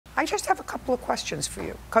I just have a couple of questions for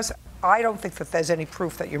you, because I don't think that there's any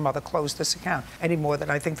proof that your mother closed this account any more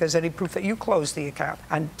than I think there's any proof that you closed the account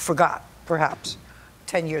and forgot, perhaps,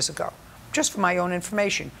 10 years ago. Just for my own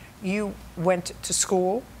information, you went to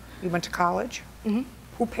school, you went to college? Mm-hmm.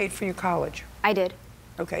 Who paid for your college? I did.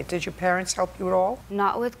 Okay, did your parents help you at all?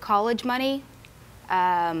 Not with college money.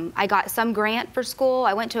 I got some grant for school.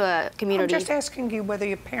 I went to a community. I'm just asking you whether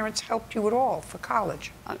your parents helped you at all for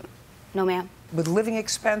college. No, ma'am. With living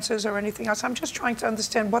expenses or anything else? I'm just trying to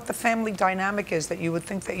understand what the family dynamic is that you would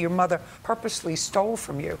think that your mother purposely stole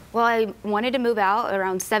from you. Well, I wanted to move out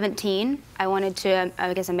around 17. I wanted to,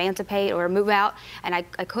 I guess, emancipate or move out, and I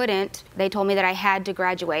couldn't. They told me that I had to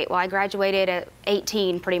graduate. Well, I graduated at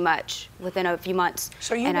 18 pretty much within a few months,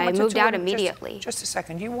 so you and I moved out immediately. Just a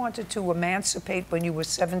second. You wanted to emancipate when you were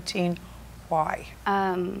 17. Why?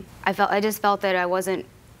 I just felt that I wasn't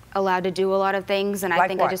allowed to do a lot of things, and I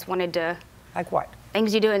think I just wanted to. Like what?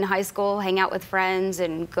 Things you do in high school, hang out with friends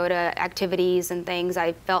and go to activities and things.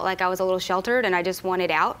 I felt like I was a little sheltered and I just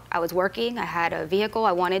wanted out. I was working, I had a vehicle,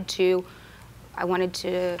 I wanted to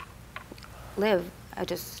live.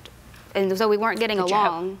 And so we weren't getting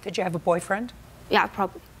along. Did you have a boyfriend? Yeah,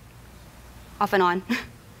 probably. Off and on.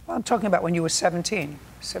 Well, I'm talking about when you were 17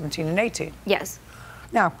 and 18. Yes.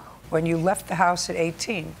 Now, when you left the house at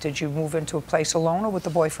 18, did you move into a place alone or with a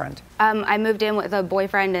boyfriend? I moved in with a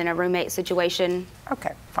boyfriend in a roommate situation.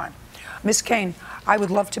 Okay, fine. Miss Kane, I would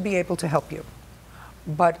love to be able to help you,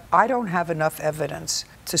 but I don't have enough evidence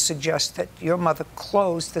to suggest that your mother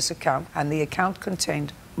closed this account and the account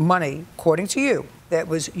contained money, according to you, that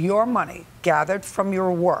was your money gathered from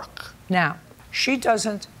your work. Now, she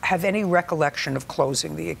doesn't have any recollection of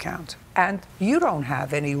closing the account. And you don't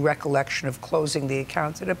have any recollection of closing the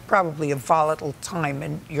account at probably a volatile time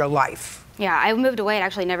in your life. Yeah, I moved away and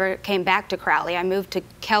actually never came back to Crowley. I moved to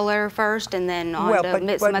Keller first and then on to some other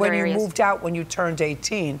areas. But when you moved out when you turned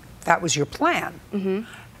 18, that was your plan. Mm-hmm.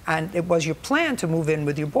 And it was your plan to move in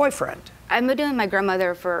with your boyfriend. I moved in with my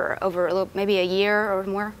grandmother for over maybe a year or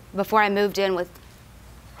more before I moved in with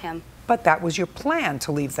him. But that was your plan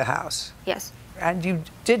to leave the house. Yes. And you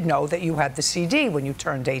did know that you had the CD when you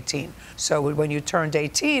turned 18. So when you turned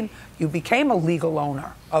 18, you became a legal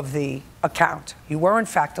owner of the account. You were, in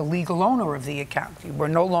fact, a legal owner of the account. You were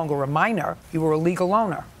no longer a minor. You were a legal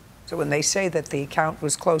owner. So when they say that the account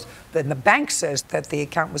was closed, then the bank says that the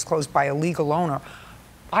account was closed by a legal owner,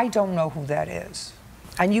 I don't know who that is.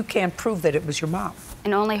 And you can't prove that it was your mom.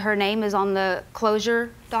 And only her name is on the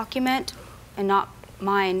closure document and not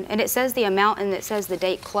mine. And it says the amount and it says the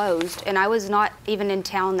date closed. And I was not even in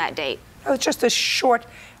town that date. No, it's just a short,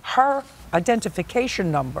 her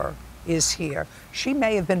identification number is here. She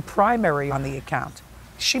may have been primary on the account.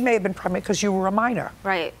 She may have been primary because you were a minor.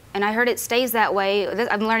 Right. And I heard it stays that way.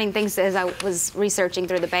 I'm learning things as I was researching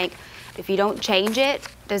through the bank. If you don't change it,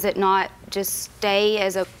 does it not just stay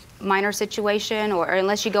as a minor situation, or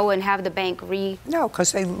unless you go and have the bank No,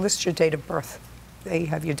 because they list your date of birth. They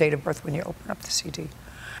have your date of birth when you open up the CD.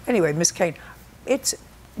 Anyway, Miss Kane, it's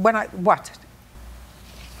when what?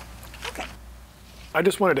 Okay. I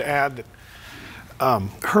just wanted to add that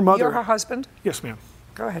her mother... You're her husband? Yes, ma'am.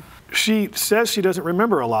 Go ahead. She says she doesn't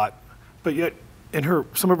remember a lot, but yet in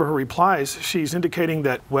some of her replies, she's indicating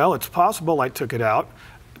that, well, it's possible I took it out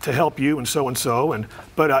to help you and so,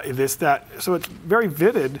 but this, that. So it's very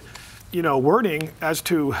vivid, wording as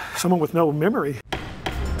to someone with no memory.